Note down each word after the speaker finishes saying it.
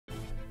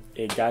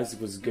Hey guys, it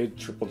was good.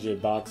 Triple J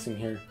Boxing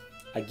here.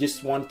 I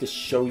just wanted to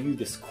show you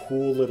this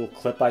cool little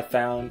clip I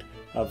found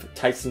of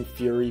Tyson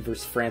Fury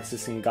versus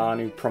Francis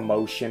Ngannou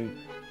promotion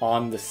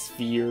on the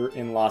Sphere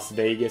in Las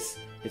Vegas.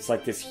 It's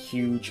like this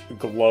huge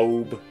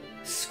globe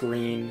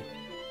screen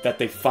that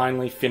they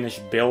finally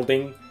finished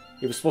building.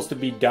 It was supposed to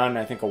be done,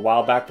 I think, a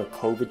while back, but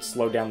COVID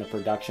slowed down the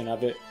production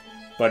of it.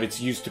 But it's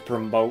used to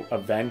promote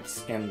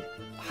events, and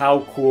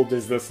how cool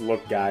does this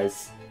look,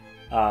 guys?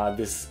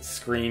 This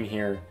screen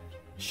here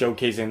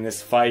showcasing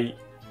this fight.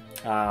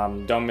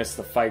 Don't miss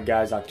the fight,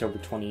 guys, October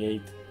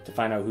 28th, to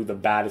find out who the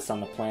baddest on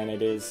the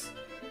planet is.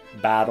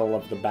 Battle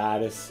of the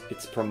baddest,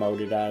 it's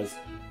promoted as.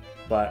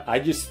 But I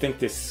just think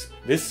this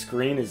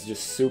screen is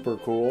just super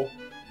cool,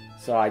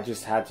 so I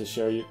just had to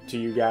show it to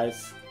you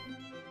guys.